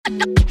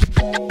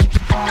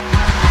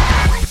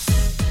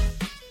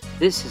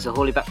This is a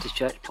Holy Baptist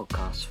Church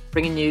podcast,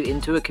 bringing you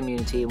into a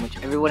community in which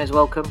everyone is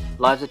welcome,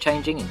 lives are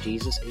changing, and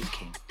Jesus is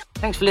King.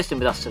 Thanks for listening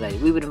with us today.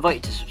 We would invite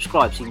you to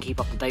subscribe so you can keep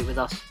up to date with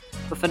us.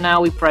 But for now,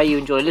 we pray you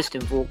enjoy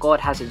listening for what God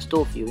has in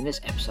store for you in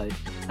this episode,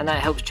 and that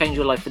it helps change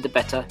your life for the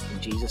better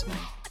in Jesus' name.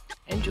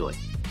 Enjoy.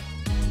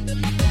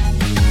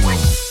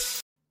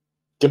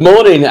 Good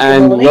morning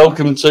and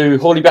welcome to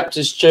Holy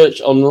Baptist Church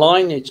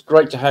Online. It's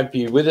great to have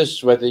you with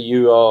us, whether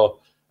you are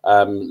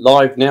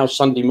live now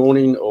Sunday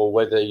morning or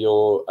whether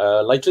you're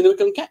later in the week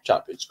on catch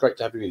up. It's great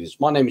to have you with us.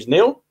 My name is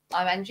Neil.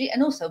 I'm Angie,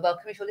 and also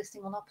welcome if you're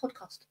listening on our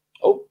podcast.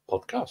 Oh,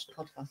 podcast.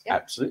 Yeah.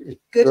 Absolutely.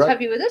 Good Great. to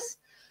have you with us.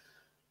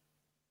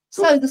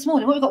 So this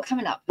morning, what have we got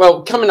coming up?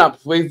 Well, coming up,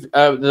 we've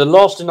the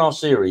last in our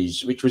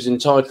series, which was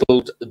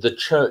entitled The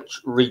Church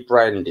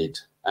Rebranded.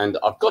 And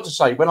I've got to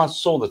say, when I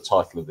saw the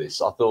title of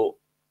this, I thought,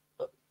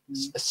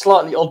 a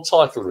slightly odd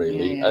title,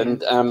 really. Yeah.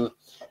 And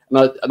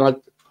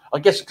I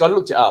guess I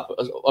looked it up.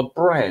 A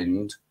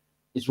brand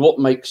is what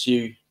makes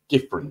you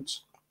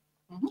different.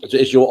 Mm-hmm.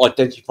 It's your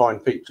identifying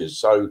features.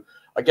 So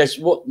I guess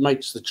what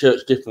makes the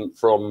church different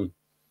from,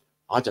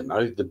 I don't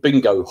know, the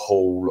bingo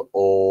hall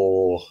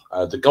or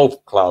the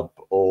golf club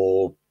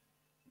or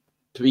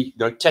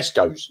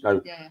Tesco's.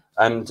 Yeah.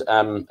 And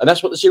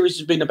that's what the series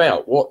has been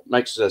about. What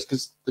makes us,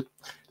 because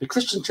the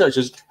Christian church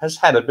has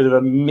had a bit of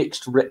a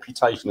mixed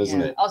reputation,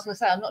 hasn't it? I was going to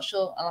say, I'm not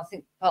sure, and I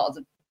think part of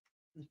the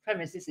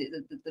premise is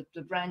that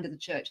the brand of the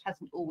church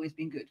hasn't always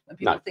been good. When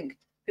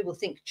people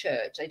think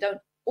church, they don't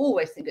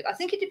always think it. I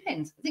think it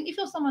depends. I think if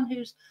you're someone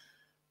who's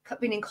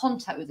been in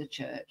contact with the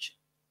church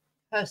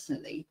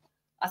personally,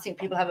 I think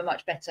people have a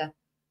much better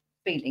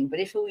feeling. But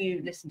if all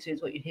you listen to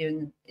is what you hear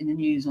in the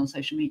news on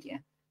social media,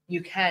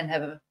 you can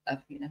have a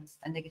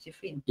negative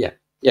feeling. Yeah.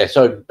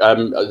 So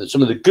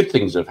some of the good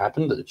things that have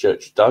happened that the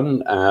church has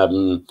done: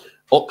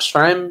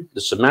 Oxfam,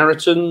 the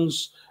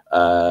Samaritans,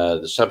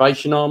 the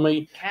Salvation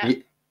Army,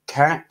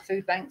 CAP,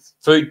 food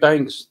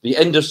banks, the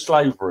end of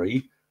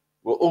slavery,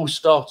 were all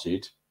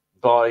started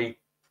by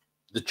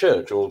the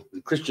church or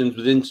the Christians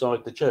within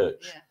inside the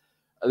church. Yeah.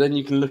 And then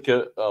you can look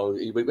at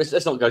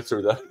let's not go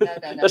through that.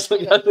 No. Let's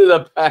not go through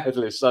the bad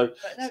list. So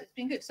but no, it's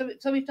been good. So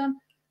we've done.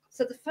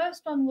 So the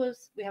first one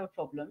was we have a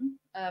problem,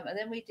 and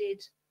then we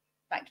did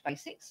back to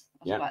basics.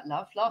 About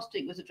love. Last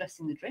week was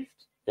addressing the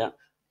drift. Yeah.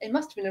 It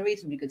must have been a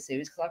reasonably good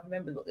series because I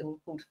remember what they were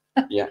called.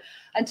 Yeah.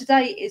 And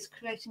today is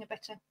creating a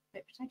better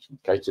reputation.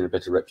 Creating a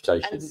better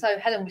reputation. And so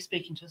Helen will be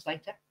speaking to us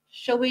later.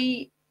 Shall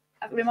we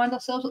remind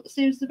ourselves what the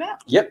series is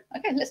about? Yep.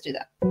 Okay, let's do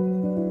that.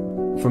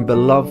 From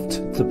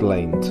beloved to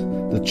blamed,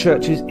 the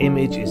church's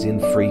image is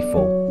in free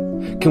fall.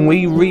 Can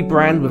we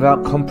rebrand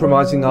without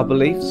compromising our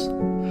beliefs?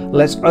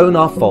 Let's own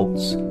our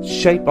faults,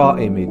 shape our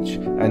image,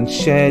 and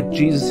share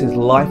Jesus'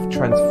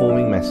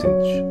 life-transforming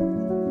message.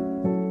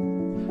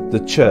 The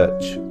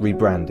Church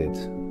Rebranded.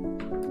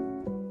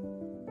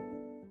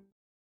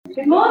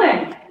 Good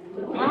morning.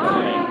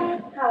 Hi.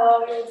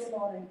 How are you this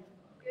morning?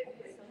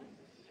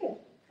 Good.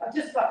 I've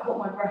just about caught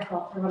my breath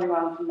after running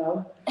around from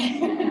Noah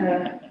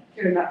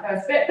during that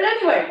first bit. But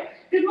anyway,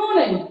 good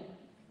morning.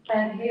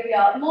 And here we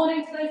are.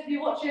 Morning to those of you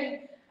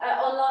watching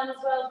online as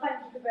well.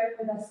 Thank you for bearing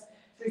with us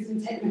through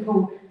some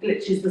technical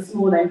glitches this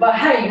morning. But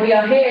hey, we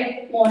are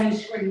here, morning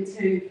screen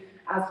 2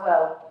 as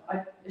well.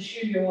 I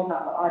assume you're on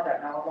that, but I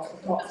don't know. I've lost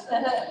the plot.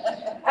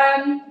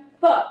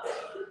 But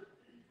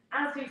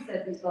as we've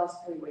said these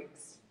last 3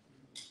 weeks,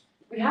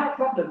 we have a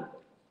problem.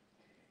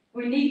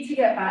 We need to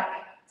get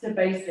back to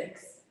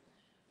basics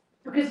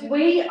because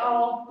we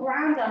are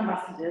brand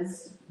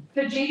ambassadors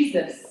for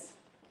Jesus.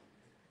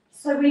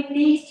 So we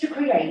need to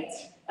create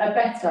a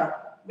better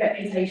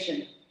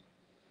reputation.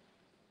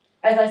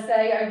 As I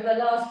say, over the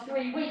last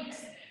 3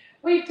 weeks,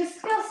 we've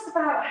discussed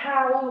about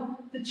how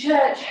the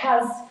church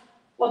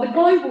the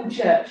global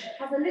church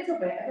has a little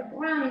bit of a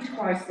brand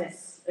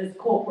crisis, as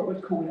corporate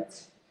would call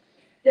it.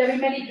 There are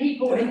many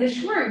people in this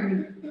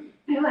room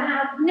who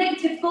have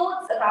negative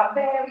thoughts about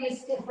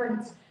various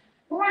different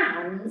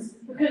brands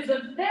because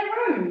of their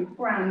own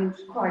brand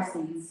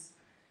crises.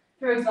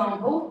 For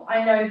example,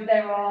 I know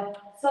there are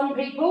some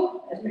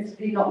people,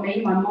 admittedly not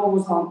me, my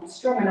morals aren't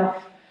strong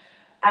enough,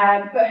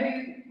 but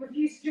who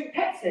refused to drink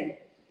Pepsi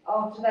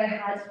after they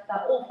had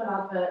that awful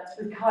advert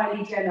with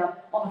Kylie Jenner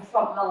on the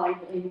front line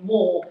in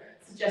war,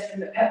 suggesting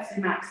that Pepsi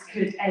Max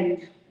could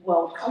end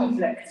world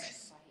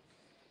conflict.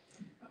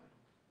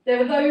 There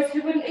were those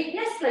who wouldn't eat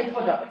Nestle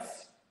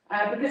products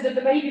because of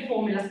the baby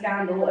formula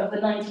scandal of the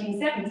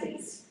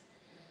 1970s.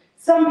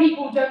 Some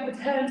people don't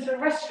return to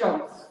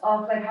restaurants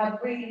after they've had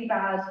really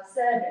bad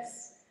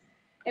service.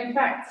 In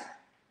fact,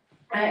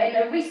 in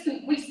a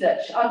recent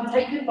research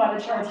undertaken by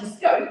the charity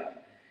Scope,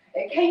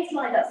 it came to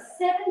light that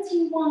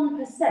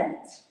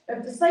 71%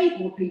 of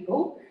disabled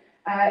people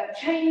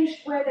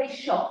changed where they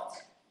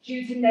shopped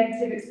due to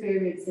negative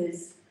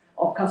experiences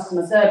of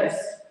customer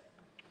service.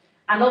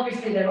 And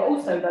obviously there are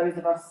also those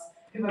of us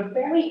who are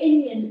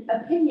very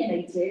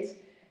opinionated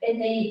in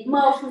the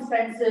Marks and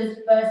Spencer's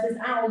versus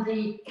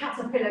Aldi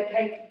Caterpillar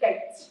cake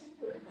gate.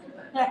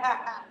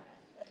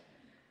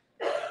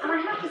 And I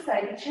have to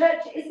say, the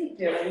church isn't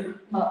doing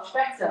much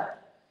better.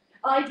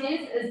 I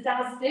did as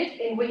Daz did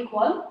in week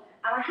 1, and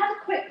I had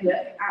a quick look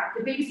at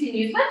the BBC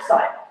News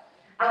website,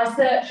 and I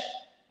searched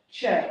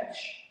church,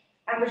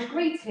 and was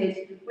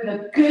greeted with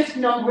a good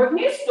number of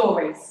news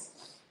stories.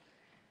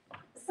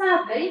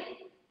 Sadly,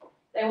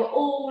 they were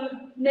all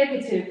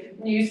negative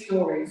news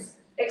stories,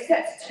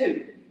 except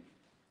 2.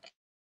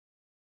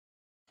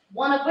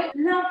 One of which,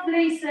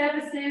 lovely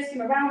services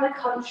from around the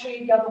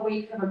country the other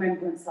week for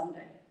Remembrance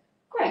Sunday.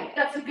 Great,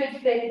 that's a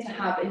good thing to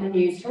have in the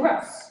news for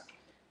us.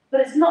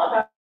 But it's not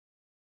about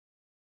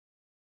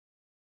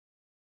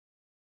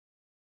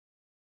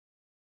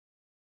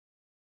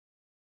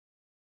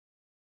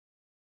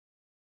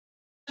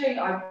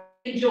I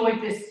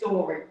enjoyed this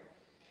story.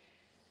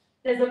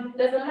 There's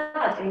a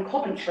lad in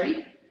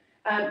Coventry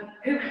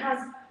who has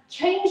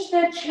changed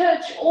their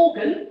church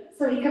organ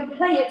so he can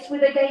play it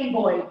with a Game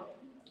Boy.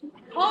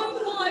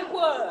 Oh my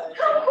word!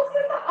 How cool is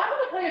that? I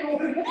want to play an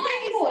organ with a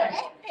Game Boy.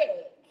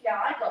 Epic. Yeah,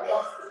 I got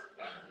lost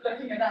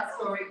looking at that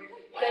story.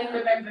 Then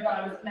remembered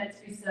I was meant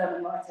to be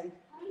sermon writing,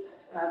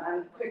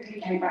 and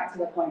quickly came back to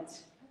the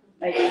point.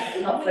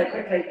 Maybe not so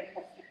quickly.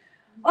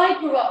 I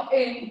grew up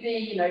in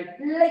the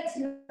late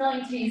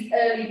 90s,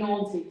 early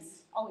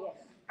noughties. Oh yes.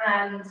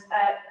 And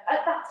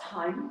at that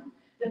time,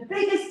 the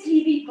biggest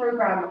TV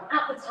programme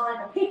at the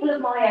time for people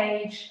of my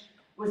age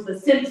was The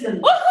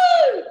Simpsons.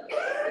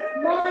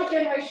 Woohoo! My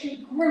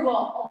generation grew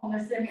up on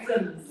The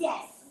Simpsons.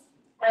 Yes.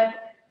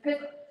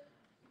 Because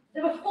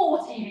there were 4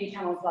 TV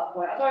channels at that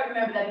point. I don't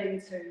remember there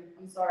being 2.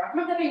 I'm sorry. I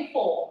remember there being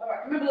 4.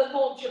 I remember the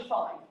launch of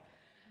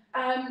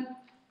 5.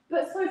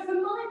 But so for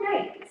my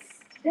mates,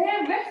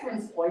 their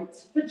reference point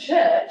for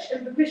church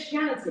and for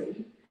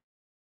Christianity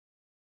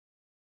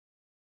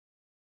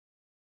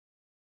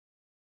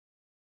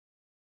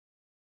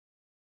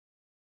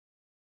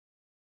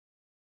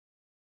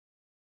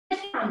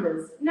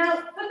Now,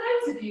 for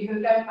those of you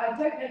who go, I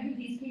don't know who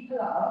these people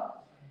are,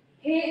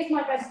 here is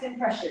my best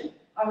impression.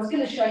 I was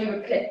going to show you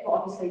a clip, but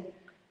obviously,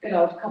 good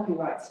old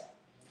copyright.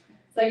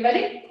 So you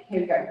ready?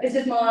 Here we go. This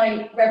is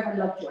my Reverend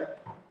Lovejoy.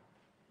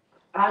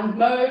 And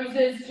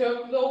Moses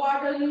took the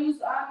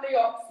wagons and the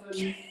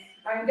oxen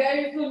and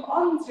gave them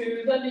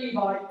unto the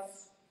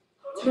Levites.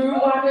 2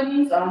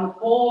 wagons and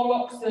 4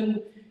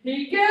 oxen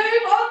he gave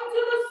unto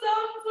the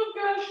sons of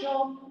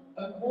Gershon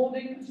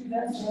according to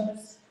their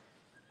service.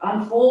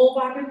 And 4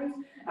 wagons,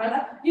 and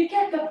you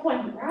get the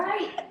point,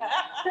 right?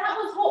 That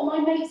was what my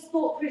mates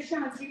thought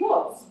Christianity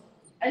was.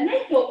 And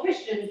they thought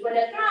Christians were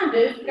their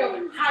founders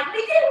go happy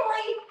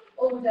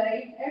all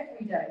day,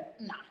 every day.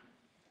 No.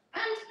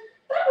 And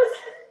that was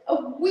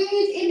a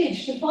weird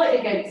image to fight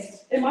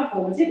against in my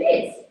formative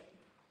years.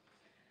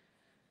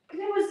 It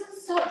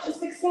was such a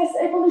success,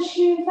 everyone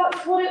assumed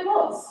that's what it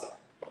was.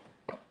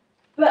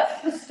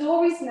 But the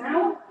stories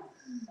now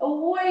are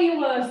way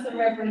worse than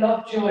Reverend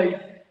Lovejoy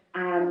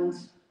and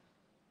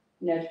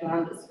Ned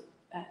Flanders.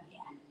 Yeah.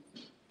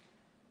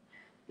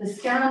 The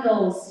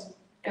scandals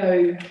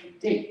go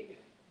deep.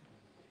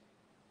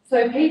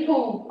 So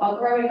people are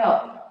growing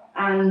up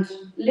and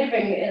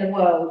living in a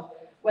world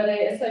where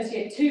they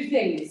associate 2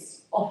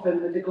 things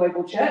often with the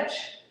global church: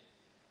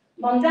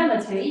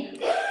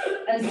 mundanity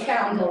and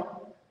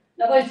scandal.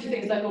 Now those 2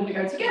 things don't normally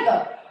go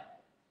together,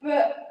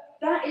 but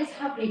that is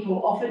how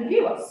people often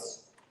view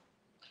us.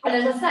 And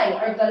as I say,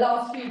 over the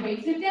last few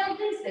weeks, we've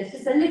delved into this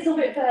just a little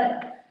bit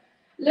further,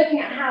 looking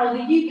at how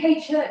the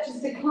UK church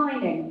is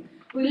declining.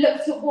 We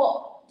looked at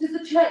what does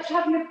the church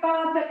having a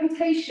bad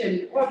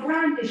reputation or a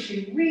brand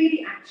issue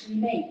really actually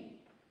mean?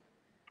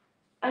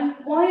 And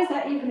why is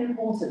that even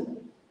important?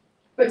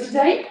 But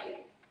today,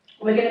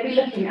 we're going to be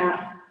looking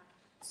at,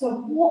 so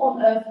what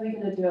on earth are we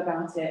going to do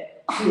about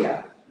it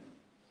here?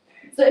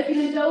 So if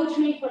you'll indulge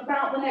me for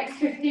about the next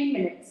 15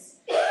 minutes,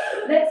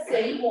 let's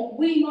see what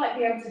we might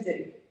be able to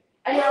do.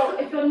 And now,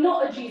 if you're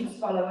not a Jesus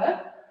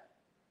follower,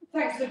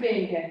 thanks for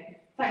being here.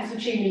 Thanks for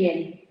tuning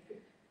in.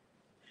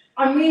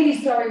 I'm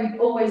really sorry we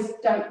always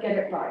don't get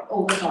it right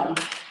all the time.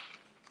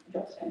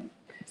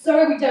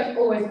 Sorry we don't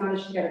always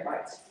manage to get it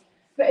right.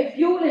 But if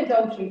you'll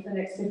indulge me for the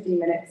next 15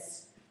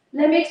 minutes,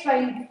 let me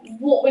explain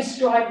what we're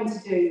striving to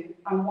do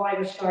and why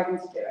we're striving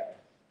to do it.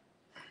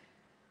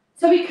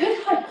 So we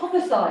could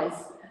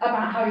hypothesize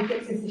about how we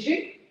fix this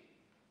issue,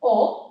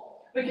 or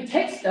we could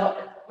take stock,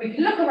 we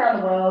could look around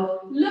the world,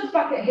 look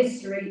back at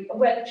history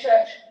where the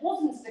church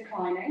wasn't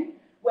declining,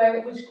 where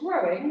it was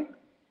growing,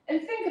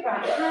 and think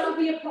about how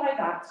we apply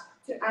that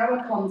to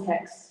our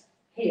context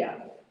here.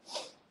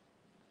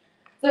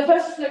 So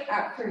first, let's look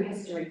at through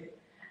history.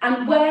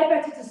 And where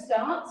better to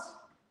start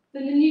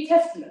than the New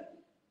Testament?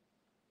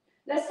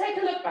 Let's take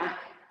a look back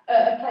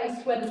at a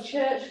place where the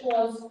church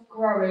was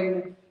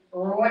growing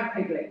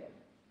rapidly.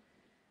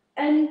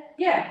 And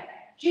yeah,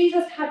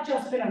 Jesus had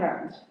just been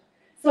around.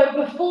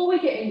 So before we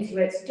get into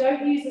it,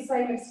 don't use the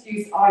same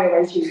excuse I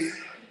always use.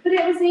 But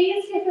it was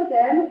easier for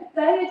them.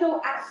 They had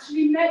all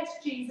actually met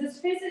Jesus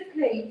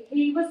physically.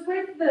 He was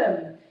with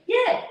them.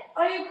 Yeah,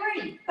 I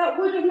agree. That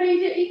would have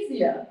made it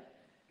easier.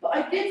 But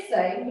I did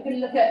say we're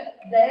going to look at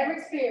their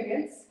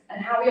experience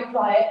and how we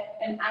apply it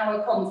in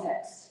our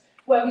context,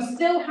 where we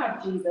still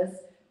have Jesus,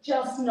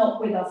 just not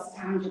with us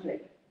tangibly.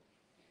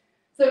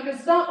 So we're going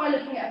to start by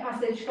looking at a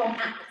passage from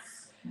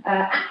Acts.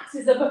 Acts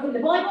is a book in the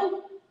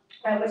Bible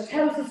which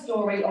tells the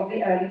story of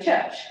the early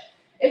church.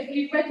 If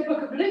you've read the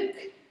book of Luke,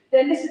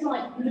 then this is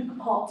like Luke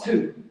Part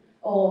 2,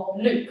 or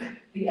Luke,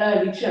 the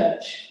early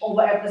church, or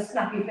whatever the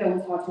snappy film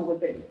title would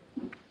be.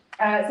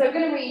 So we're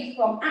going to read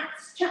from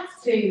Acts chapter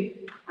 2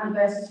 and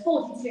verses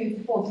 42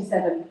 to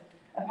 47,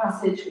 a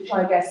passage which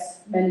I guess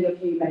many of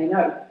you may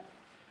know.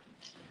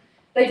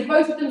 They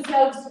devoted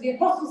themselves to the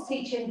apostles'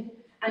 teaching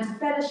and to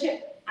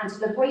fellowship and to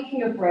the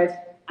breaking of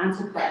bread and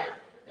to prayer.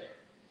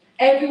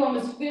 Everyone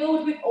was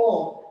filled with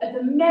awe at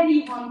the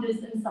many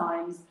wonders and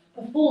signs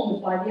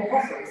performed by the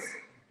apostles.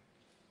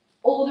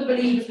 All the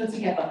believers were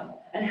together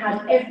and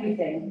had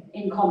everything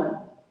in common.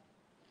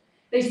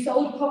 They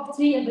sold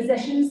property and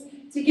possessions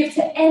to give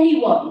to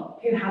anyone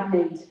who had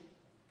need.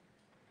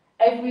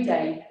 Every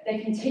day they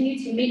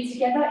continued to meet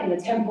together in the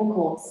temple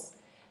courts.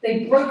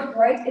 They broke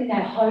bread in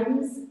their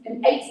homes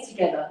and ate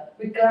together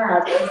with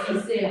glad and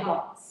sincere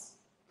hearts,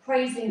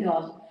 praising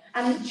God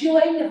and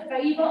enjoying the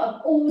favour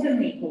of all the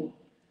people.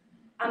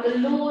 And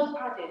the Lord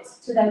added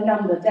to their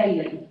number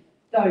daily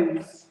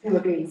those who were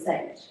being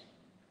saved.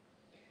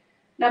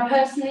 Now,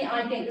 personally,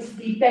 I think this is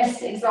the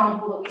best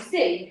example that we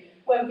see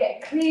where we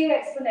get a clear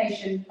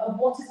explanation of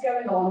what is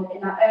going on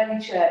in that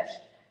early church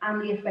and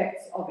the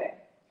effects of it.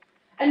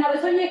 And now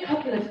there's only a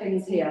couple of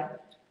things here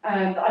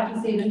that I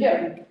can see them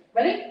doing.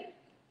 Ready?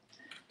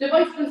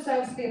 Devote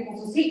themselves to the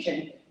apostles'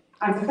 teaching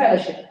and to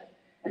fellowship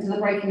and to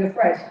the breaking of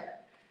bread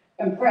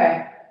and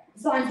prayer.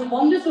 Signs and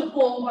wonders were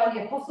performed by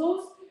the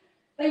apostles.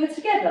 They were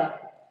together.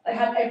 They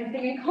had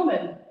everything in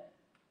common.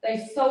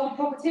 They sold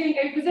property and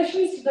gave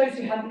possessions to those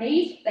who had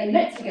need. They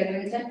met together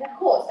in temple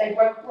courts. They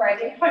broke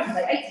bread in homes.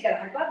 They ate together,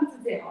 had glad and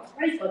sincere hearts,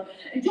 praise God,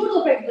 enjoyed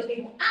all the favour of the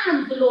people,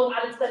 and the Lord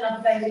added to their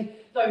number daily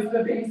those who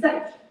were being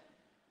saved.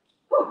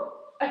 Whew.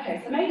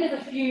 Okay, so maybe there's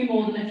a few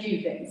more than a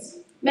few things.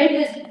 Maybe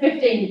there's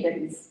 15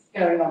 things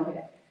going on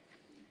here.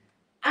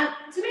 And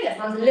to me, that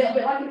sounds a little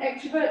bit like an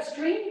extrovert's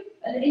dream,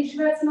 an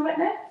introvert's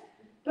nightmare.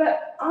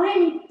 But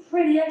I'm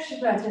pretty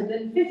extroverted,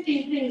 and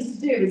 15 things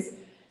to do is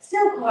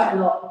still quite a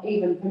lot,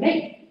 even for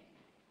me.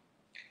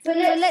 So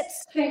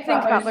let's think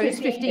about those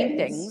 15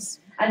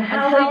 things and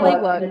how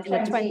they work in the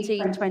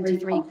 2023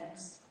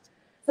 context.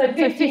 So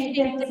 15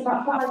 things,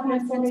 about 5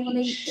 minutes on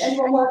each.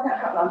 Anyone work out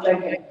how I'm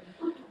joking.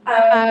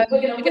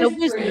 We're going to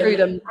whiz through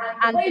them.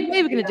 And the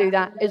way we're going to do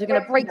that is we're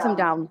going to break them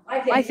down.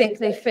 I think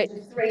they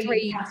fit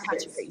three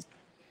categories.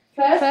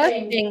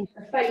 First being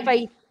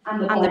faith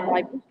and the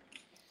Bible.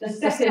 The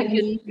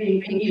second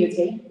being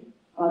community.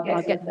 I'll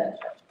get to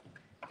that.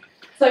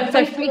 So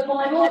faith in the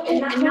Bible, in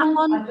that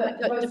one, I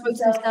put devote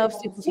themselves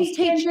to apostles'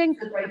 teaching,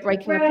 the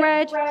breaking of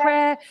bread,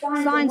 prayer,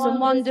 signs and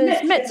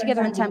wonders, met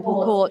together in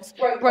temple courts,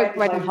 broke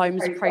bread in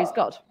homes, praise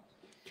God.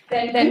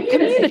 Then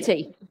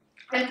community.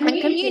 And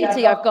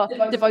community, I've got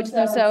devoted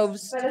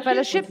themselves to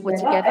fellowship, were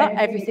together,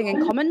 everything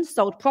in common,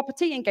 sold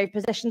property and gave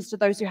possessions to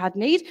those who had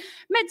need,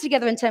 met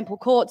together in temple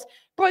courts,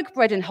 broke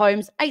bread in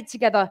homes, ate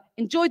together,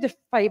 enjoyed the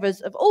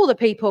favours of all the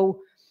people.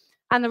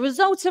 And the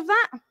result of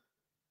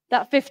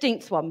that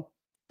 15th one,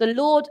 the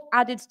Lord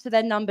added to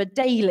their number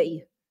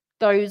daily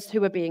those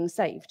who were being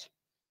saved.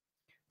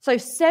 So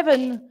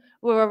 7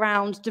 were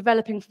around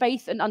developing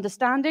faith and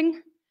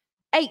understanding,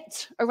 8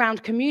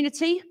 around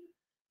community,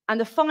 and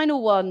the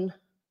final one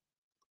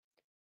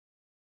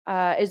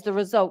is the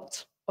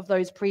result of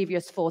those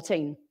previous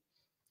 14.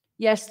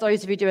 Yes,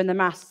 those of you doing the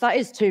maths, that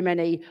is too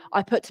many.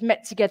 I put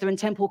met together in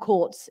temple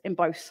courts in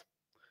both.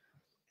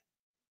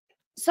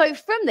 So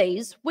from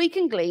these, we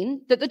can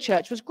glean that the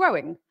church was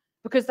growing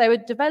because they were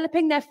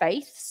developing their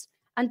faiths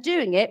and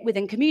doing it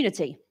within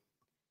community.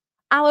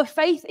 Our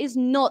faith is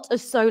not a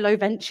solo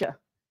venture.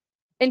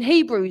 In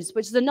Hebrews,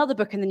 which is another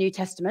book in the New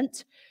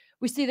Testament,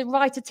 we see the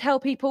writer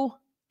tell people,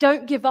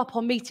 don't give up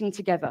on meeting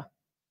together.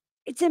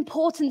 It's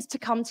important to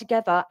come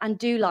together and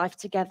do life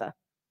together.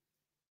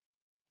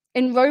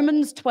 In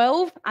Romans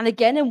 12, and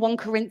again in 1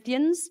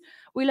 Corinthians,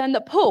 we learn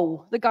that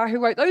Paul, the guy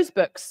who wrote those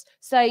books,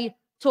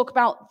 talk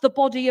about the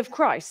body of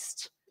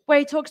Christ, where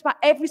he talks about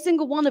every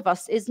single one of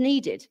us is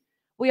needed.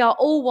 We are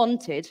all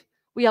wanted.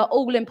 We are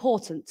all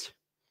important.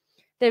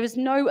 There is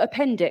no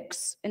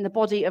appendix in the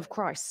body of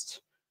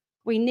Christ.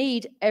 We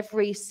need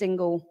every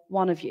single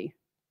one of you.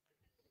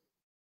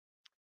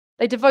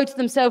 They devoted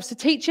themselves to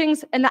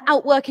teachings and the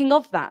outworking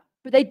of that,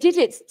 but they did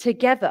it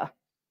together.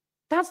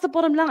 That's the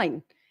bottom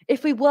line.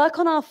 If we work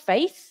on our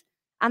faith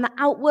and the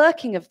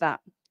outworking of that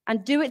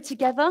and do it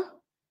together,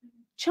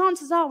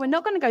 chances are we're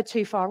not going to go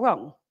too far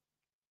wrong.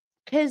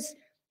 Because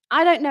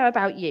I don't know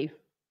about you,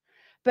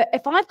 but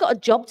if I've got a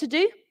job to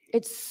do,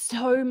 it's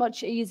so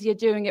much easier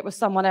doing it with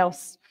someone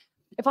else.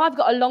 If I've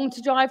got a long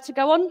drive to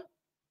go on,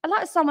 I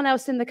like someone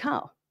else in the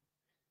car.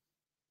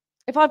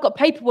 If I've got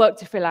paperwork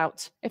to fill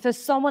out, if there's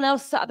someone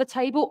else sat at the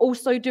table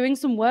also doing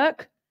some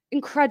work,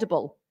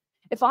 incredible.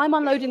 If I'm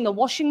unloading the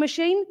washing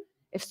machine,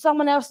 if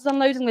someone else is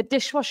unloading the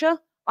dishwasher,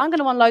 I'm going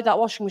to unload that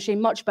washing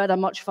machine much better,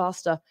 much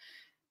faster,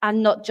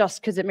 and not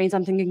just because it means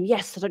I'm thinking,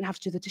 yes, I don't have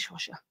to do the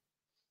dishwasher.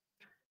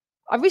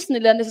 I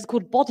recently learned this is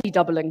called body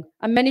doubling,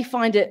 and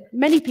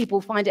many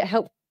people find it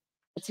helpful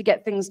to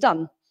get things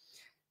done.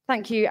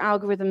 Thank you,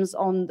 algorithms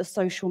on the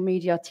social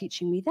media,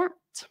 teaching me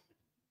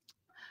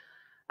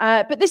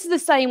that. But this is the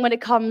same when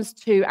it comes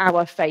to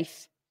our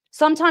faith.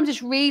 Sometimes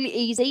it's really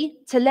easy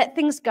to let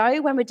things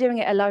go when we're doing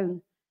it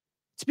alone.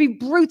 To be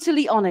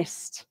brutally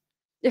honest,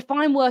 if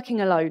I'm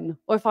working alone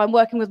or if I'm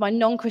working with my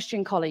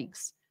non-Christian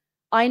colleagues,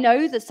 I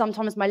know that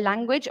sometimes my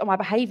language or my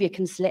behavior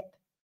can slip.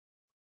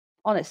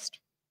 Honest.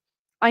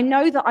 I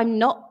know that I'm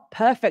not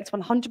perfect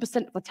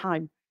 100% of the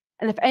time.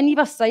 And if any of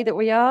us say that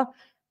we are,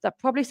 that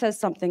probably says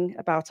something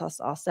about us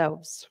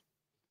ourselves.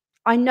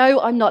 I know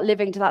I'm not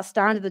living to that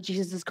standard that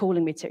Jesus is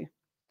calling me to.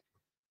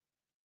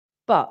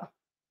 But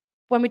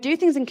when we do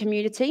things in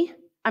community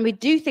and we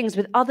do things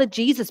with other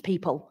Jesus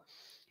people,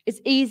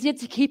 it's easier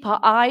to keep our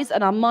eyes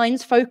and our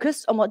minds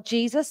focused on what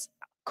Jesus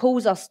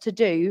calls us to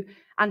do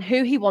and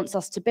who he wants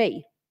us to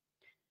be.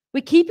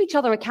 We keep each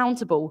other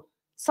accountable,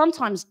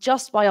 sometimes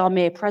just by our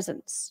mere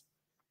presence.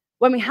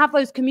 When we have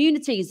those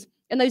communities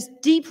and those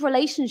deep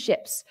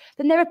relationships,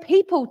 then there are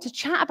people to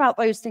chat about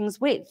those things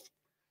with,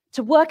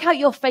 to work out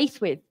your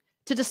faith with,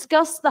 to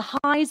discuss the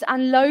highs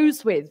and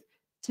lows with,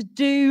 to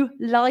do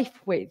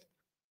life with.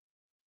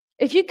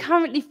 If you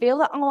currently feel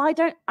that,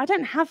 I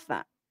don't have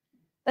that,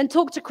 then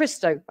talk to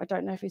Christo. I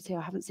don't know if he's here,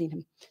 I haven't seen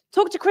him.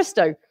 Talk to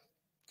Christo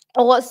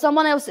or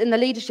someone else in the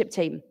leadership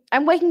team,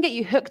 and we can get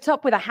you hooked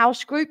up with a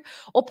house group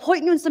or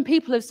point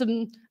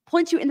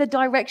you in the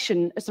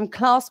direction of some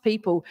class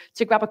people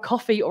to grab a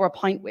coffee or a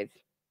pint with.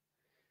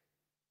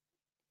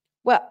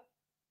 Well,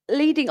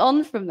 leading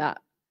on from that,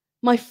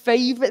 my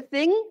favorite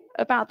thing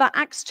about that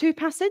Acts 2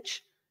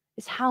 passage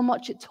is how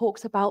much it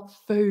talks about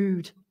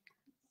food.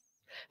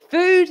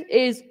 Food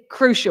is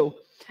crucial.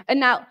 And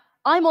now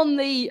I'm on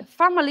the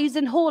Families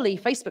in Hawley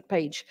Facebook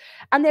page,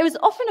 and there is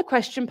often a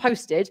question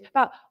posted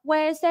about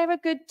where's there a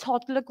good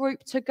toddler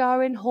group to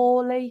go in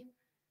Hawley?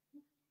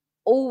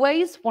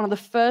 Always one of the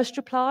first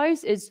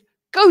replies is,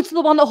 go to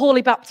the one at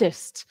Hawley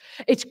Baptist.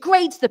 It's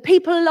great, the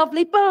people are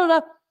lovely, blah, blah,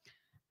 blah,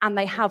 and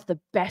they have the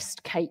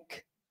best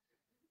cake.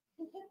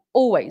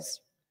 Always.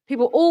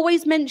 People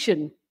always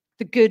mention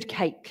the good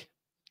cake.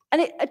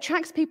 And it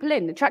attracts people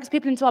in. It attracts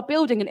people into our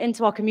building and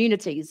into our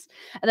communities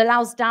and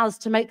allows dads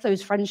to make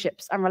those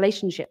friendships and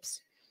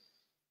relationships.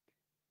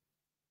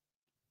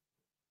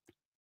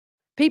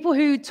 People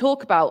who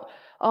talk about,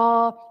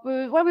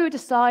 when we were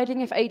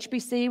deciding if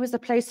HBC was the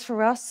place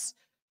for us,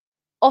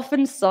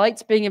 often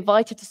cite being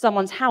invited to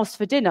someone's house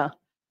for dinner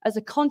as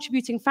a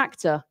contributing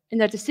factor in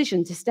their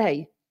decision to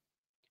stay.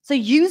 So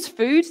use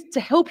food to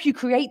help you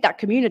create that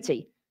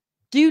community.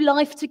 Do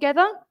life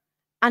together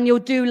and you'll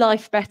do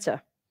life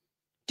better.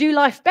 Do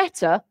life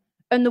better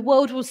and the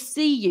world will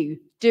see you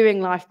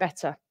doing life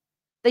better.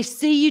 They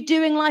see you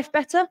doing life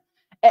better,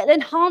 it'll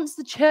enhance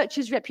the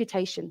church's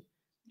reputation.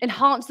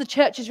 Enhance the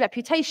church's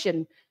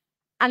reputation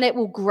and it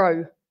will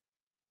grow.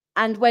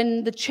 And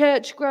when the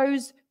church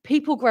grows,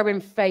 people grow in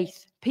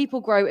faith.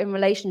 People grow in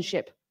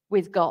relationship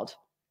with God.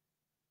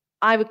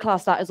 I would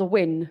class that as a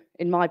win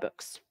in my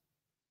books.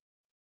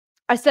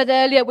 I said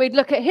earlier we'd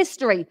look at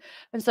history,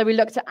 and so we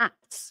looked at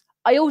Acts.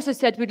 I also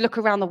said we'd look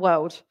around the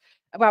world,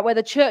 about where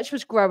the church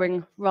was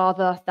growing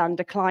rather than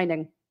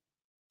declining.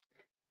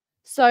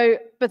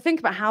 But think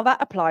about how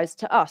that applies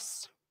to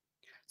us.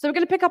 So we're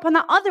going to pick up on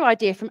that other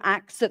idea from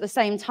Acts at the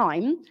same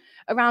time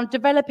around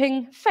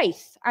developing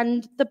faith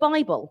and the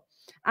Bible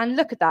and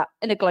look at that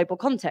in a global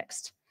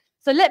context.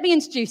 So let me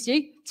introduce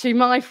you to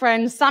my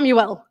friend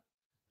Samuel.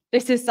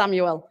 This is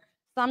Samuel.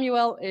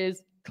 Samuel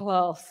is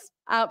class.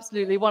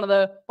 Absolutely one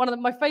of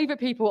my favorite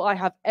people I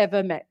have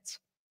ever met.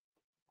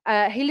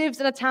 He lives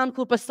in a town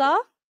called Bassar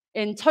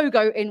in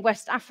Togo in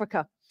West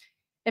Africa.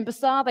 In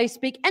Bassar, they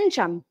speak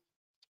Enchan,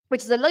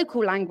 which is a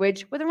local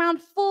language with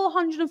around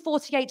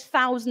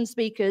 448,000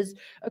 speakers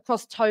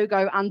across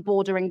Togo and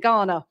bordering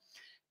Ghana.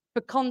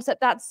 For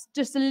concept, that's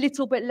just a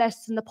little bit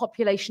less than the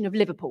population of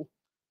Liverpool.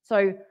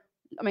 So,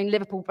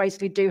 Liverpool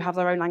basically do have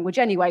their own language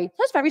anyway.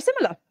 So it's very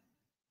similar.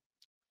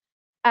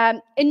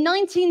 In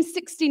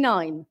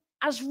 1969,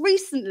 as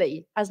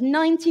recently as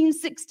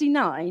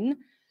 1969,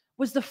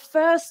 was the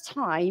first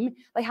time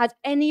they had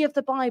any of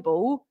the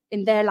Bible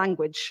in their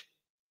language.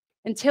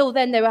 Until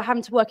then, they were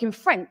having to work in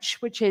French,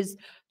 which is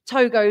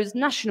Togo's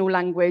national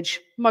language,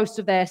 most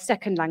of their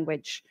second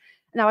language.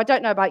 Now, I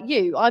don't know about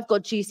you, I've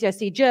got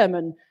GCSE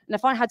German, and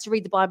if I had to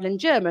read the Bible in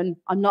German,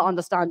 I'm not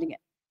understanding it.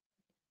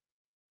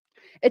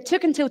 It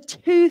took until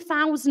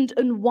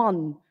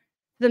 2001 for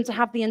them to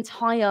have the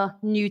entire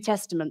New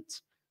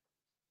Testament.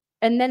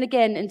 And then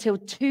again until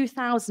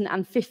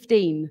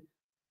 2015,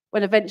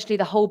 when eventually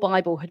the whole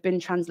Bible had been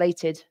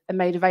translated and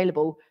made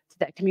available to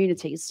their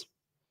communities.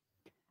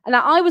 And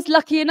now I was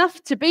lucky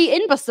enough to be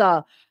in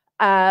Bassar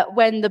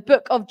when the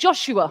book of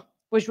Joshua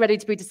was ready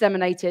to be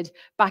disseminated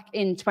back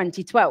in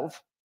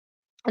 2012.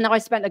 And now I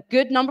spent a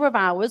good number of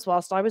hours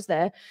whilst I was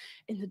there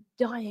in the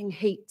dying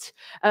heat,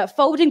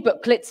 folding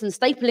booklets and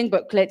stapling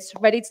booklets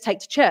ready to take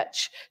to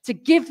church, to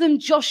give them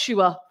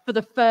Joshua for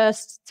the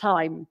first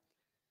time.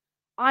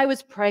 I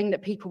was praying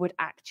that people would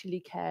actually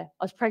care.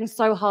 I was praying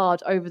so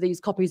hard over these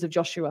copies of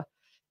Joshua,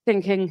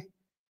 thinking,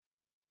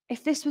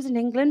 if this was in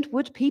England,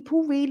 would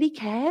people really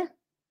care?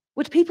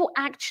 Would people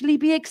actually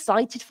be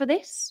excited for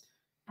this?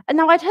 And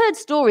now I'd heard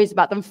stories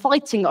about them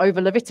fighting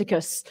over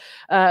Leviticus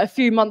a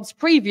few months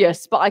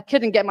previous, but I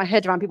couldn't get my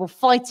head around people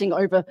fighting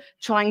over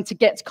trying to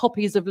get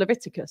copies of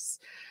Leviticus.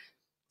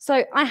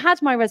 So I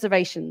had my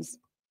reservations.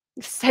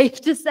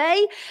 Safe to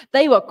say,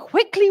 they were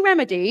quickly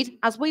remedied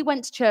as we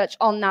went to church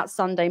on that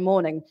Sunday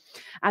morning.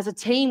 As a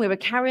team, we were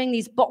carrying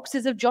these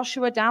boxes of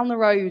Joshua down the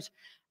road,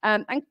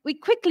 and we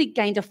quickly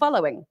gained a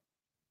following.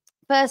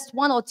 First,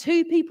 1 or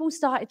 2 people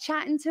started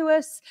chatting to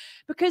us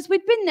because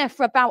we'd been there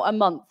for about a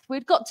month.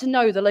 We'd got to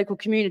know the local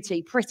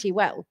community pretty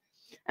well.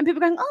 And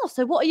people going, oh,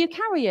 so what are you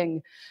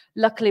carrying?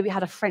 Luckily, we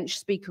had a French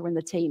speaker in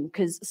the team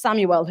because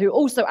Samuel, who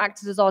also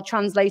acted as our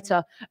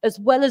translator, as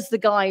well as the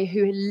guy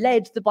who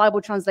led the Bible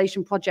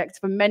translation project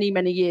for many,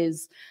 many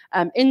years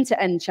into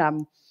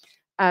Encham,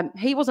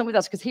 he wasn't with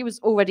us because he was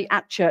already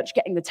at church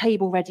getting the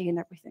table ready and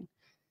everything.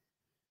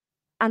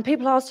 And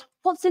people asked,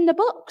 what's in the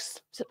box?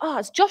 I said, oh,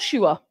 it's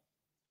Joshua.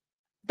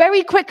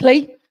 Very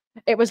quickly,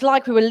 it was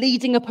like we were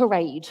leading a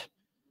parade.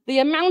 The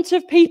amount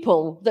of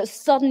people that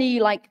suddenly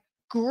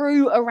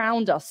grew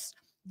around us,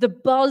 the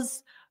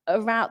buzz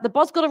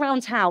got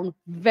around town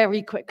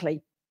very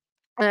quickly.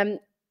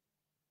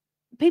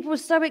 People were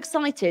so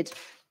excited.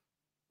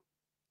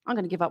 I'm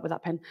going to give up with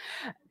that pen.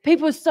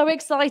 People were so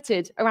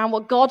excited around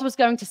what God was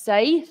going to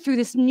say through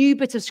this new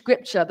bit of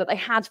scripture that they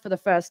had for the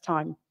first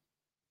time.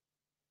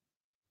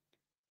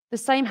 The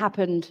same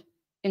happened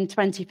in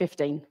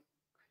 2015.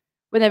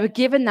 When they were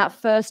given that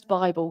first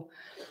Bible,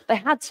 they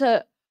had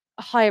to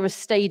hire a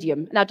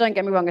stadium. Now, don't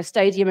get me wrong, a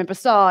stadium in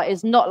Bassar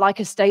is not like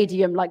a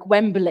stadium like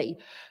Wembley,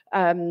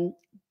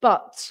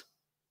 but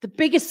the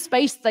biggest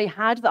space they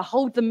had that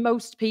hold the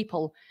most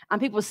people,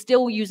 and people were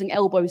still using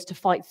elbows to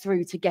fight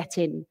through to get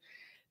in,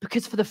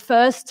 because for the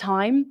first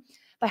time,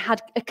 they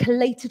had a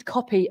collated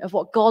copy of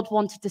what God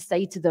wanted to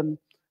say to them,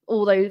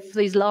 although for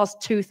these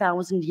last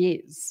 2,000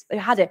 years. They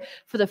had it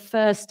for the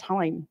first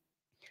time.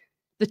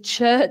 The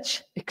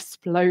church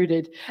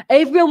exploded.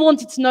 Everyone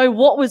wanted to know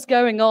what was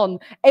going on.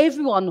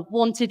 Everyone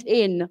wanted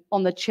in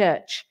on the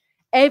church.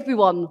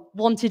 Everyone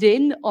wanted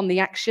in on the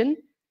action.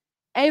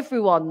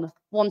 Everyone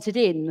wanted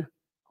in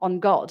on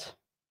God.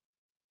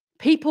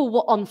 People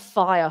were on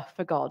fire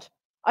for God.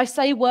 I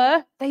say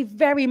were, they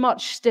very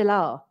much still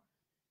are.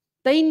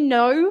 They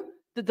know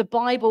that the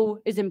Bible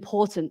is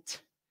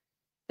important.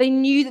 They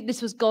knew that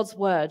this was God's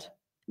word.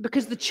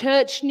 Because the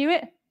church knew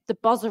it, the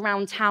buzz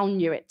around town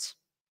knew it.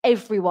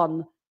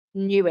 Everyone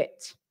knew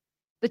it.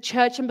 The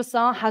church in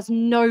Bassar has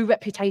no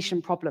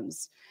reputation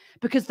problems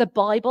because the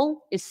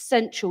Bible is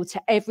central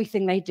to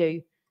everything they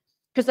do,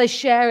 because they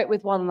share it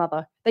with one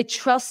another. They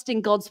trust in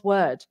God's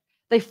word.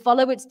 They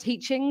follow its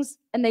teachings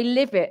and they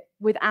live it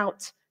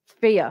without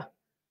fear.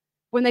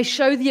 When they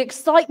show the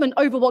excitement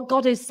over what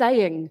God is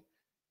saying,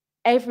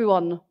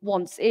 everyone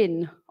wants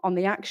in on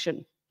the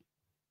action.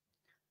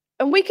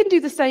 And we can do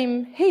the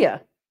same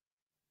here.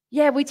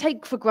 Yeah, we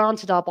take for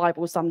granted our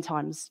Bible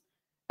sometimes.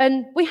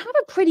 And we have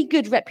a pretty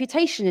good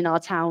reputation in our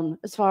town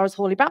as far as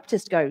Hawley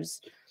Baptist goes.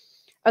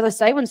 As I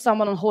say, when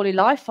someone on Hawley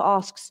Life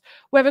asks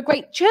where a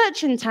great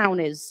church in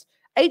town is,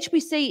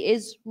 HBC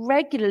is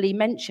regularly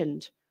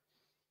mentioned.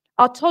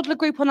 Our toddler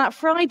group on that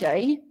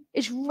Friday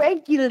is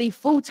regularly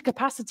full to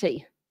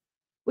capacity.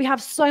 We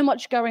have so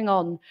much going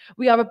on.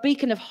 We are a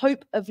beacon of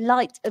hope, of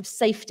light, of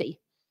safety.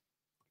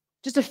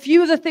 Just a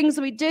few of the things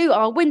that we do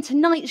are winter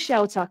night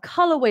shelter,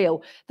 colour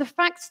wheel, the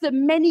fact that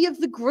many of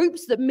the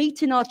groups that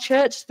meet in our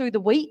church through the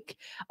week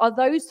are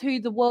those who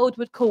the world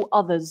would call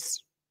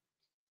others.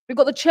 We've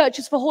got the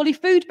Churches for Hawley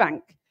Food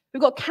Bank.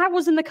 We've got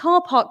carols in the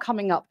car park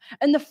coming up.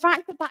 And the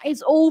fact that that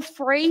is all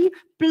free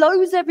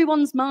blows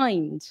everyone's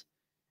mind.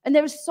 And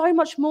there is so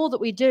much more that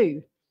we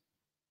do.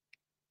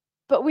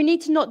 But we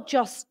need to not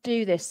just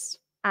do this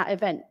at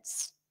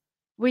events.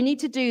 We need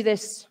to do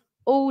this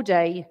all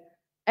day,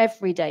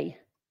 every day.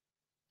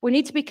 We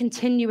need to be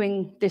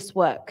continuing this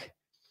work.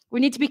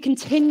 We need to be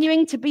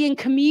continuing to be in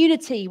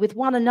community with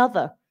one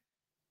another.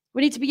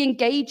 We need to be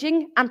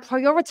engaging and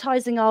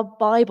prioritizing our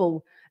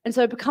Bible, and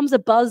so it becomes a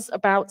buzz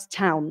about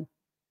town.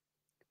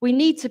 We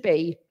need to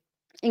be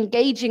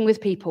engaging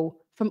with people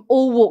from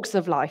all walks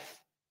of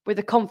life with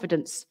the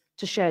confidence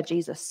to share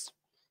Jesus.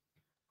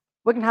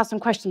 We're going to have some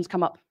questions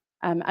come up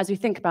as we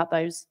think about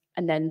those,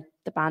 and then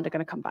the band are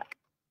going to come back.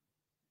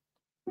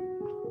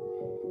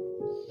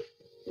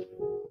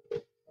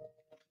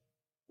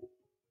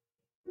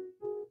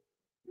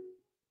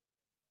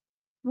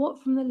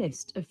 What from the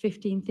list of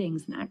 15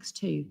 things in Acts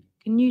 2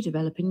 can you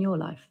develop in your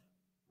life?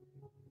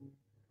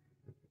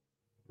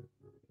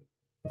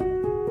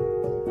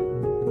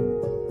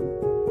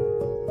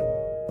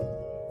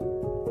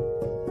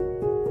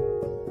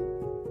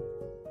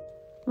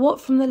 What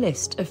from the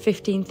list of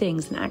 15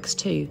 things in Acts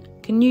 2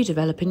 can you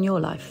develop in your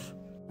life?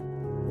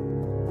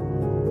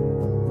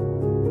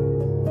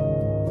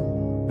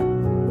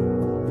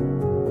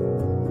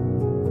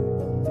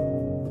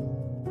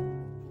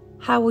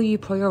 How will you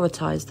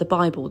prioritise the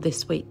Bible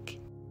this week?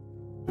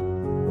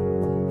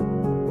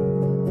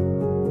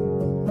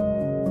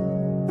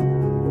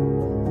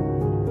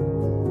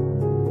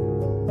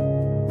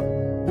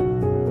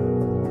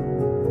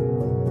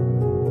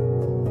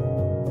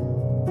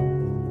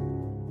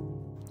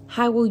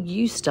 How will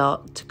you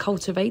start to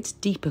cultivate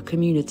deeper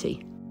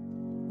community?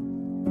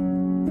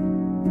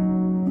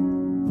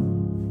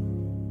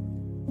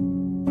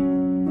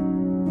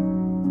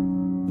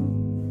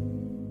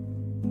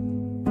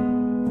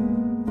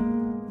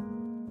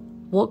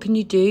 What can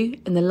you do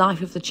in the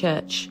life of the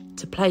church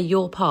to play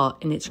your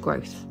part in its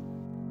growth?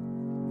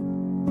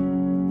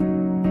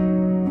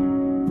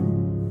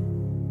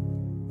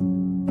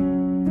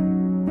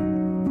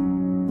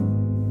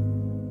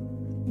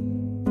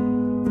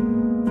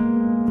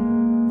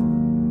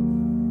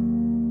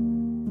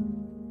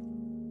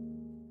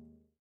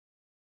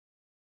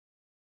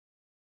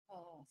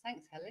 Oh,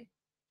 thanks, Helen.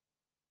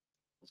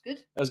 That's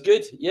good. That's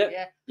good. Yeah.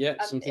 Yeah.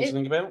 Yeah. Something to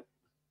think about.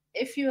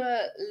 If you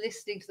are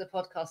listening to the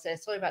podcast there,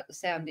 sorry about the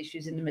sound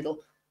issues in the middle.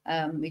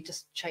 We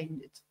just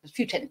changed it. A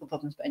few technical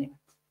problems, but anyway,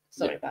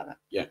 sorry about that.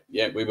 Yeah.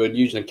 Yeah. We were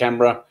using a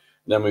camera,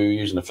 then we were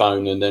using a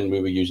phone, and then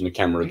we were using a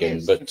camera again.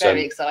 Yes, but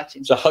very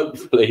exciting. So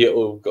hopefully it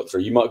all got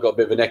through. You might have got a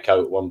bit of an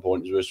echo at one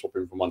point as we were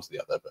swapping from one to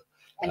the other. But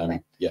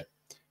anyway, yeah.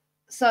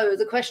 So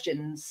the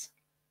questions.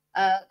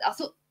 I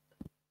thought,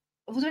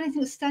 was there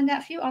anything that stand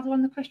out for you? Either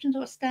one of the questions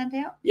or stand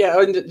out?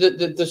 Yeah, and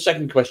the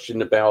second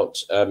question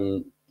about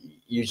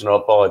using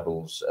our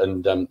Bibles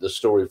and the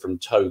story from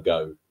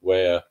Togo,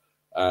 where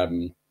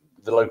the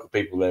local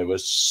people there were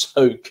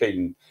so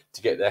keen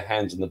to get their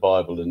hands on the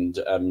Bible, and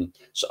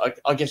so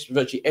I guess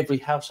virtually every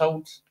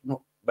household,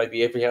 not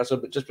maybe every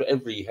household, but just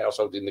every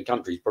household in the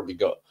country has probably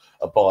got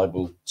a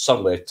Bible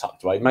somewhere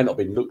tucked away. It may not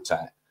be looked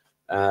at.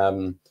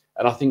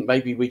 And I think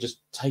maybe we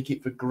just take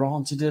it for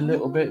granted a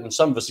little bit. And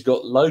some of us have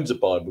got loads of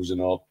Bibles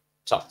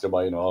tucked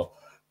away in our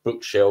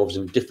bookshelves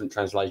in different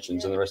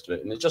translations and the rest of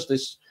it. And it's just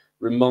this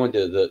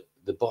reminder that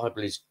the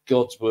Bible is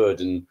God's word.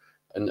 And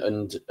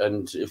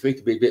if we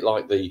could be a bit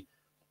like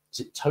is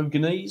it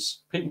Togonese?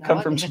 People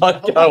come from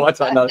Togo. Oh, I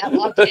don't know.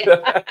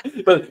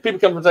 But people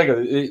come from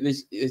Togo.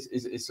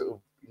 It's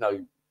sort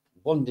of,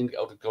 wanting to get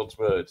hold of God's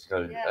word,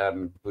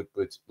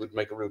 would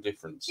make a real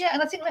difference. Yeah,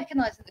 and I think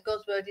recognising that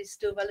God's word is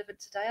still relevant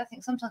today. I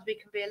think sometimes we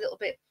can be a little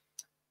bit.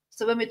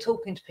 So when we're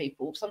talking to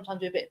people,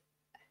 sometimes we're a bit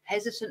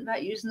hesitant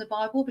about using the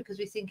Bible because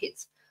we think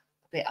it's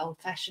a bit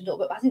old-fashioned.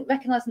 But I think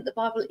recognising that the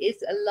Bible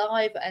is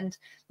alive and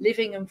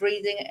living and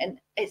breathing, and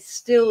it's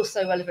still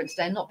so relevant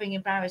today. Not being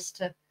embarrassed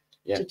to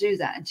do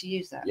that and to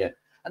use that. Yeah.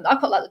 And I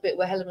quite like the bit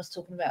where Helen was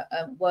talking about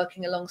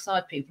working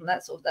alongside people, and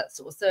that sort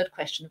of third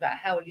question about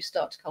how will you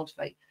start to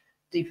cultivate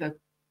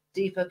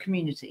deeper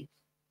community.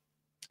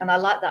 And I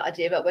like that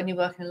idea about when you're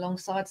working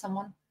alongside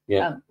someone.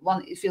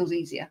 One, it feels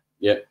easier.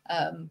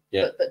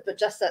 But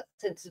just that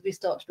sense that we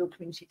start to build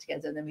community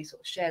together, and then we sort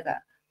of share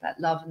that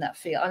love and that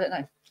fear. I don't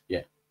know.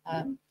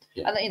 And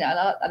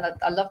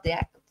I love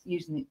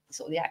using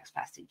sort of the Acts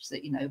passage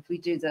that if we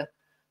do the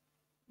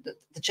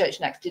church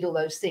in Acts did all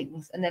those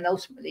things, and then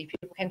ultimately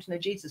people came to know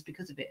Jesus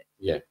because of it.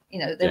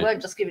 They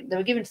weren't just given; they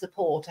were given to the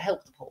poor to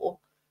help the poor,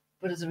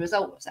 but as a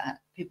result of that,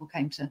 people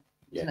came to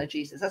know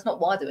Jesus. That's not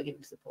why they were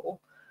given to the poor,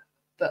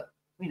 but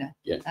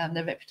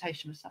their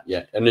reputation was such.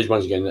 Yeah, and there's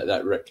once again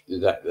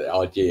that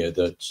idea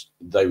that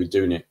they were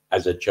doing it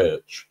as a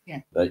church.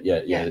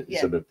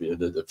 Sort of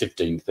the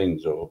 15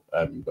 things or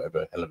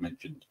whatever Helen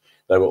mentioned.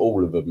 They were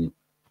all of them.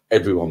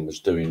 Everyone was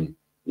doing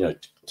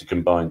to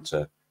combine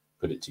to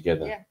put it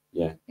together.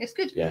 Yeah, it's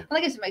good. Yeah, and I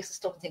guess it makes us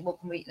stop and think,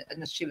 what can we?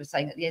 And as she was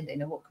saying at the end,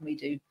 what can we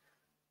do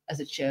as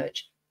a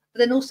church? But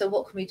then also,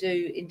 what can we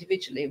do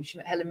individually? Which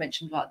Helen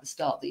mentioned right at the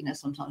start that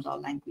sometimes our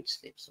language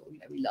slips, or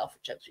we laugh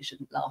at jokes we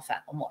shouldn't laugh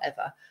at, and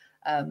whatever.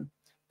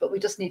 But we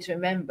just need to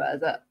remember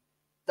that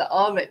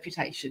our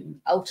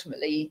reputation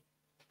ultimately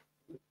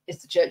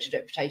is the church's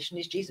reputation,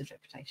 is Jesus'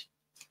 reputation.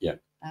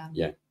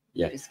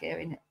 It's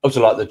scary, isn't it?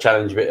 Also, like the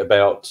challenge bit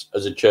about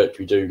as a church,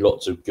 we do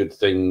lots of good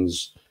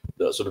things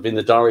that are sort of in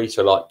the diary,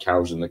 so like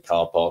carols in the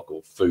car park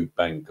or food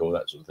bank or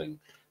that sort of thing.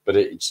 But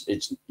it's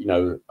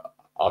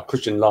our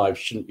Christian lives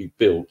shouldn't be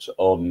built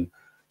on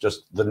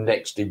just the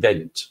next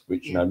event,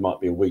 which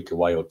might be a week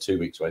away or 2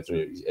 weeks away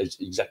through. It's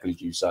exactly as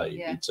you say.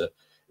 Yeah.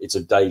 It's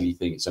a daily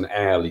thing. It's an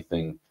hourly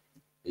thing.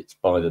 It's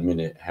by the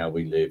minute how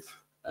we live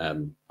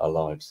our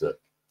lives. That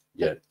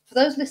For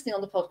those listening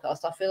on the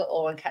podcast,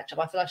 or on catch up,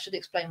 I feel I should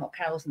explain what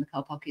carols in the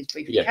car park is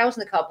briefly. Yeah. Carols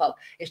in the car park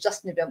is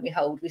just an event we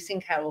hold. We sing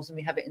carols and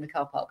we have it in the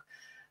car park.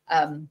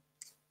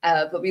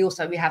 But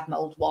we have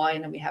mulled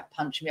wine, and we have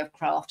punch, and we have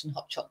craft and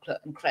hot chocolate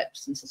and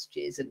crepes and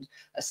sausages and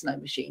a snow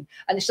machine.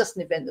 And it's just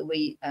an event that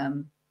we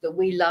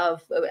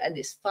love, and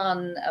it's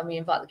fun, and we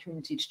invite the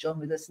community to join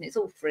with us, and it's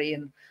all free.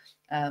 And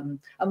And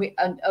we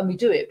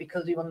do it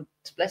because we want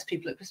to bless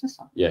people at Christmas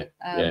time. Yeah.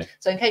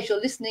 So in case you're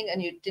listening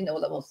and you didn't know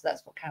what that was,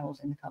 that's what carols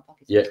in the car park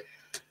is. Yeah.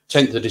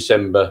 10th of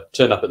December,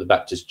 turn up at the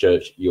Baptist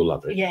Church. You'll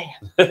love it. Yeah.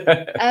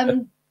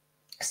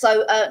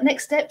 So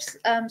next steps.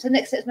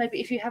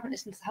 Maybe if you haven't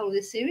listened to the whole of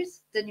this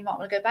series, then you might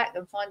want to go back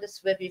and find us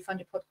wherever you find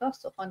your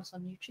podcast, or find us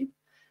on YouTube.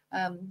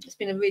 It's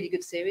been a really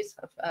good series.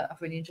 I've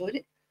really enjoyed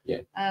it.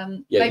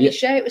 Maybe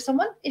share it with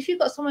someone. If you've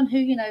got someone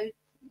who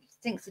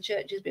thinks the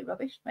church is a bit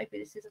rubbish, maybe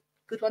this is a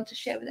good one to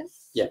share with them.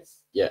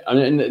 Yeah.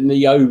 And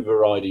the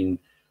overriding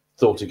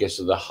thought, I guess,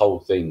 of the whole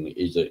thing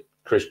is that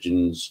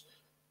Christians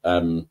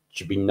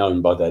should be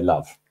known by their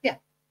love. Yeah.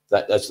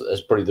 That's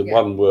probably the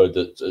one word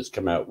that has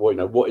come out. Well,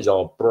 what is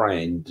our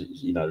brand?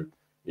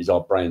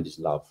 Our brand is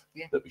love.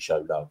 Yeah. That we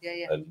show love.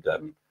 Yeah. And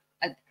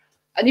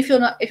if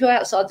you're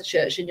outside the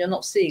church and you're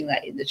not seeing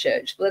that in the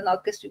church, well, then I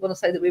guess we want to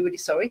say that we're really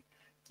sorry.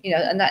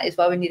 And that is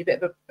why we need a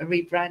bit of a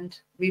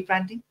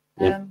rebranding.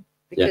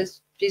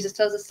 Because Jesus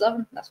tells us to love,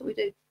 and that's what we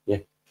do. Yeah.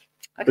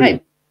 Okay.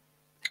 Brilliant.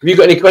 Have you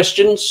got any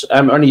questions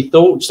or any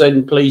thoughts?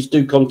 Then please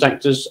do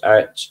contact us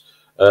at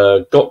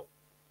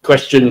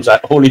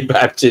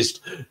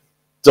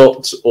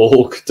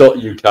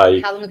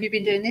gotquestions@holybaptist.org.uk. How long have you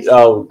been doing this?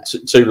 Oh,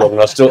 too long.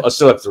 I still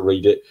have to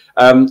read it.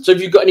 So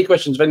if you've got any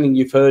questions of anything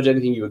you've heard,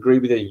 anything you agree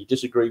with, anything you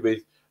disagree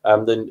with,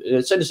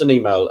 then send us an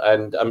email,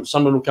 and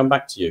someone will come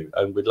back to you,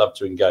 and we'd love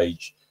to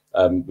engage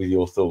with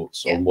your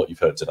thoughts on what you've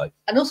heard today.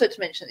 And also to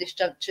mention at this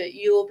juncture,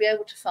 you'll be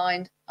able to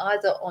find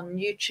either on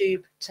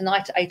YouTube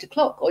tonight at 8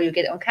 o'clock, or you'll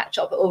get it on catch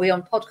up, or be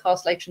on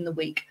podcast later in the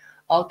week,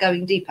 our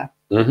Going Deeper,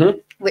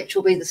 which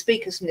will be the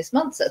speakers from this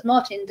month. So that's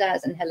Martin,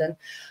 Daz and Helen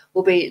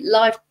will be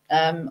live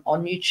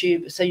on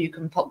YouTube, so you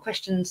can pop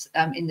questions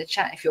in the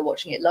chat if you're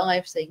watching it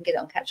live, so you can get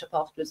it on catch up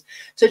afterwards.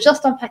 So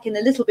just unpacking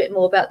a little bit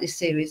more about this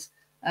series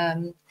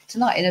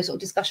tonight in a sort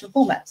of discussion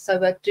format.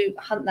 So do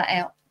hunt that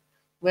out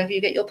wherever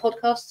you get your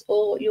podcasts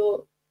or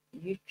your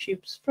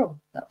YouTubes from.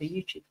 That'll be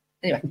YouTube.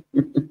 Anyway.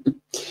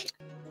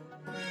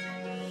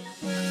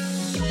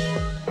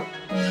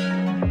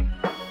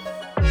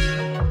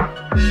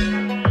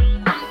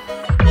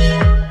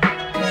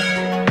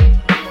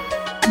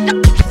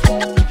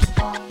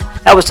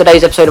 That was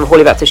today's episode of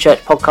Holy Baptist Church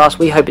podcast.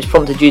 We hope it's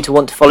prompted you to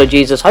want to follow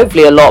Jesus,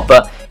 hopefully a lot,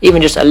 but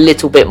even just a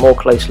little bit more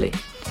closely.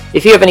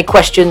 If you have any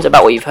questions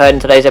about what you've heard in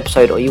today's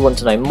episode, or you want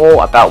to know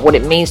more about what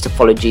it means to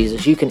follow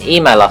Jesus, you can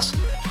email us,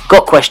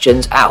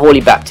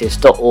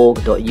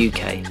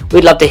 gotquestions@holybaptist.org.uk.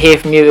 We'd love to hear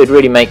from you. It would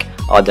really make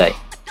our day.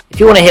 If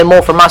you want to hear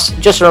more from us,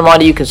 just a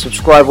reminder, you can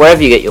subscribe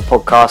wherever you get your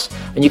podcasts,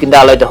 and you can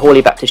download the Holy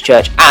Baptist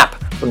Church app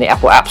from the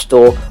Apple App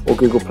Store or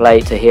Google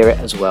Play to hear it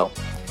as well.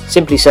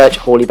 Simply search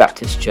Holy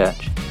Baptist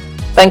Church.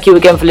 Thank you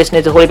again for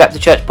listening to Holy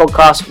Baptist Church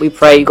podcast. We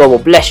pray God will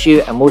bless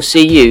you, and we'll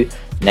see you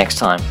next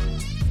time.